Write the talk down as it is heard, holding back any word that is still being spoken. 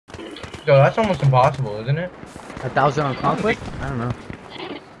Yo, that's almost impossible, isn't it? 1,000 on Conquest? I don't know.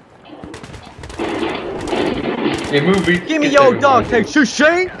 Hey, move, Give me your dog tag,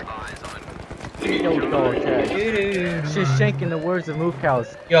 Shank! Give me your dog tag. Shank in the words of Move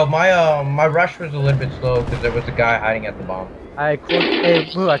Cows. Yo, my rush was a little bit slow because there was a guy hiding at the bomb. Hey,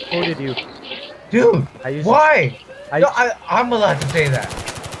 Moo, I quoted you. Dude, why? I'm allowed to say that.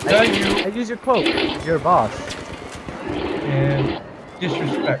 I use your quote. You're a boss. And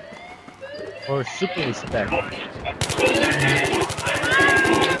disrespect. Or super respect.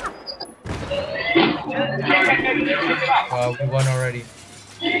 We won already.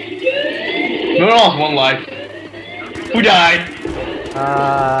 No one lost one life. Who died?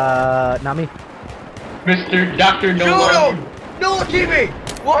 Not me. Mr. Dr. No Shoot One. him! No, TV!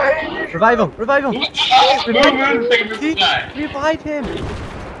 What? Revive him! Revive him! Die. Revive him!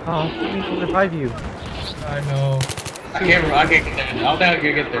 Oh, let me revive you. I know. I can't get there. I don't think I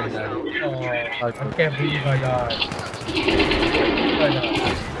can get there now. Oh, I can't believe I died.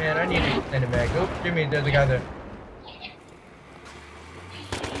 Man, I need to extend it back. Oh, Jimmy, there's a guy there.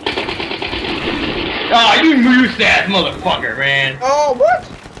 Oh, you moose-ass motherfucker, man. Oh, what?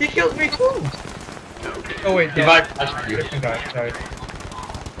 He killed me too. Oh wait, Divide. different guy. Sorry.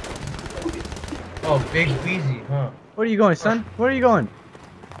 Oh, Big Wheezy, huh? Where are you going, son? Where are you going?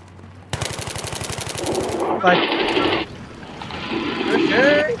 Bye.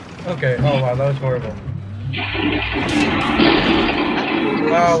 Okay. Okay. Oh wow, that was horrible.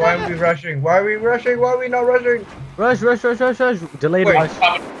 Wow, why are we rushing? Why are we rushing? Why are we not rushing? Rush, rush, rush, rush, rush. Delayed Wait, rush.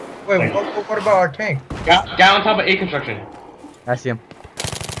 Wait, what about our tank? Down on top of A construction. I see him.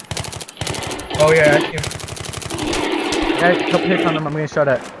 Oh yeah, I see him. Yeah, a couple hits on him. I'm gonna shot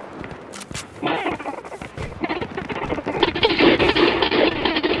at.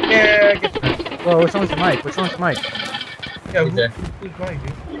 Yeah, get that. Whoa, which one's the mic? Which one's the mic? Yeah, who's mine,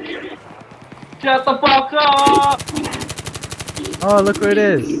 dude? Shut the fuck up! Oh, look where it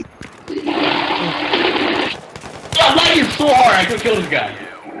is. I'm lagging so hard I couldn't kill this guy.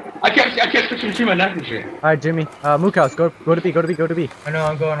 I kept switching between my knife and shit. Alright, Jimmy. Mook House, go to B, go to B, go to B. I know,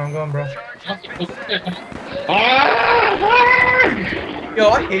 I'm going, bro. Yo,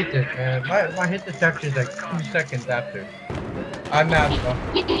 I hate this, man. My hit detection is like 2 seconds after. I'm mad, bro.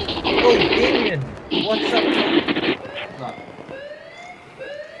 Oh, Damien! What's up?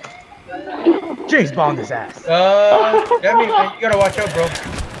 James bombed his ass. Demi, you gotta watch out, bro.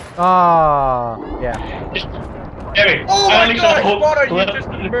 Ah, yeah. Hey, Oh my god, Spotter, you just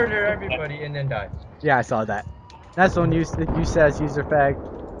murder everybody and then die. Yeah, I saw that. That's when you says user fag.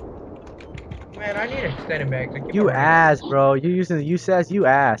 Man, I need extended mags. You ass, bro. You using the you says you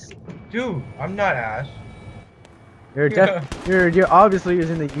ass. Dude, I'm not ass. You're obviously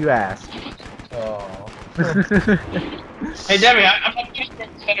using the you ass. Oh. Hey, Demi, I'm not getting your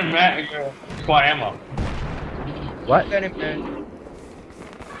center mat squad ammo. What? Extended mag.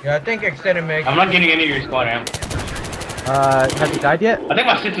 Yeah, I think extended mag. I'm not getting any of your squad ammo. Have you died yet? I think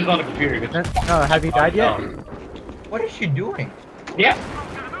my sister's on the computer. No, have you died yet? What is she doing? Yeah.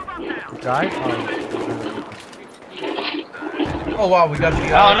 You died? Oh wow, we got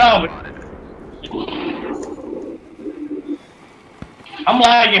the. I don't know, but I'm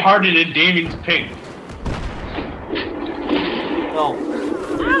lagging harder than David's ping. No.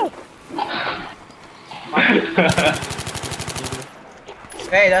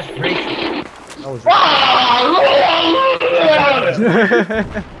 Hey, that's racist. That was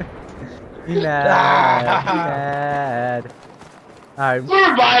He mad. He mad. Alright.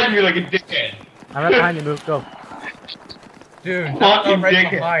 Revive me like a dickhead. I'm right behind you, Move. Go. Dude, Fucking I'm right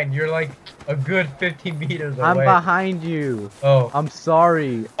dickhead. behind. You're like a good 15 meters away. I'm behind you. Oh. I'm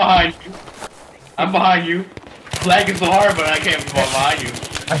sorry. Behind you. I'm behind you. Lagging so hard, but I can't be behind you.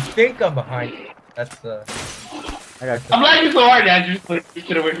 I think I'm behind. That's I got. I'm lagging so hard that I just put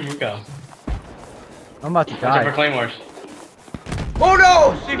shit away from Muko. I'm about to Watch out for die. claymores. Oh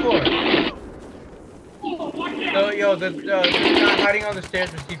no! C4! So, yo, the guy hiding on the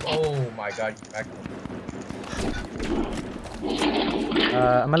stairs with C4. Oh my god, you back.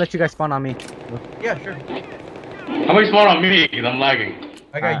 I'm gonna let you guys spawn on me. Yeah, sure. How many spawn on me? Because I'm lagging.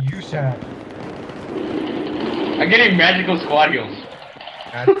 I got USAD. I'm getting magical squad heals.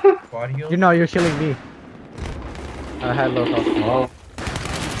 Squad heal? You know, you're killing me. I had low health.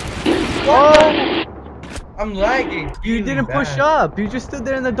 Oh! I'm lagging. You didn't push up. You just stood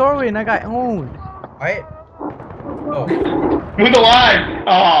there in the doorway and I got owned. Oh. Who's alive?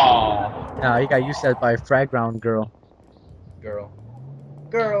 Oh. Nah, you got used by a frag round girl. Girl.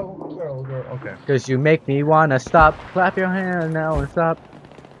 Okay. Cause you make me wanna stop. Clap your hand now and stop.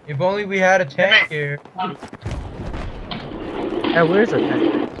 If only we had a tank here. Yeah, where's our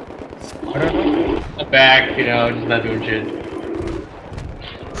tank? I don't know. Back, you know, just not doing shit.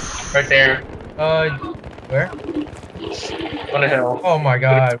 Right there. Where? On the hill. Oh my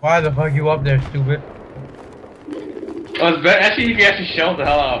god, why the fuck you up there, stupid? Oh, it's better. Actually, you can actually shell the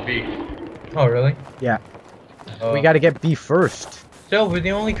hell out of B. Oh, really? Yeah. We gotta get B first. Still, we're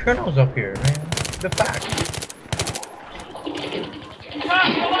the only colonels up here, man. The fact.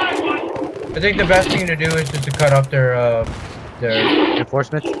 I think the best thing to do is just to cut off their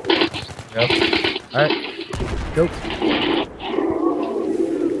Reinforcements? Yep. Alright. Go.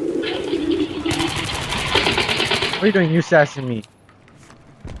 What are you doing? You sassing me.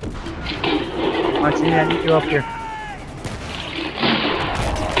 Come on, Gene, I need you up here.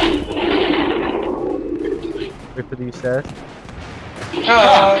 Wait for the USAS.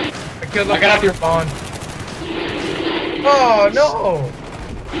 I killed the I got up your spawn. Oh no!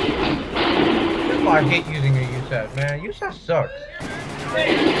 This is why I hate using a USAS, man. USAS sucks.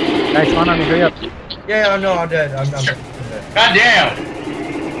 Guys, spawn on me, hurry up. Yeah, no, I'm dead. I'm dead. God damn!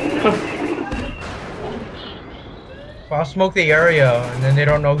 Well, I'll smoke the area, and then they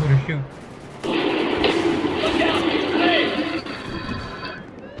don't know who to shoot.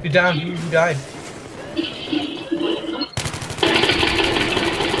 Who down? Who died?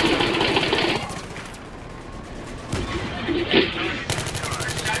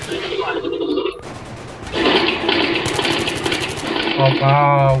 Oh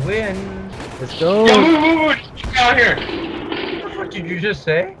wow, win! Let's go. Yo, move! Get out here! What did you just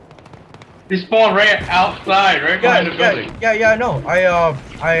say? They spawned right outside, right behind the building. Yeah, I know.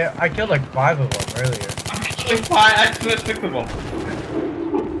 I killed like 5 of them earlier. I'm killing 5, I killed 6 of them.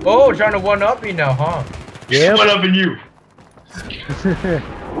 Oh, trying to one up me now, huh? Yeah. What up in you?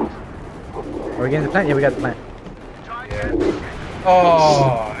 Are we getting the plant? Yeah, we got the plant. Yeah.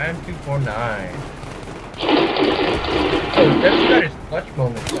 Oh, M249. Oh, that's got his clutch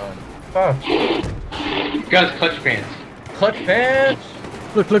moments on. Huh. Got his clutch pants. Clutch pants!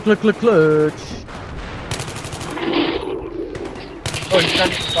 Clutch. Oh, he's not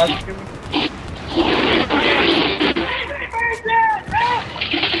clutch to me?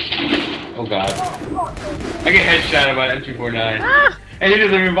 Oh god. I get headshot by M249. And he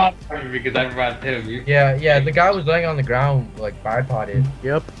doesn't even bother me because I revived him. Yeah, the guy was laying on the ground, like, bipoded.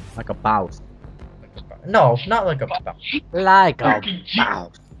 Yep. Like a bouse. No, not like a... Like a Fucking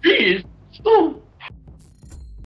bouse. Jeez. Oh.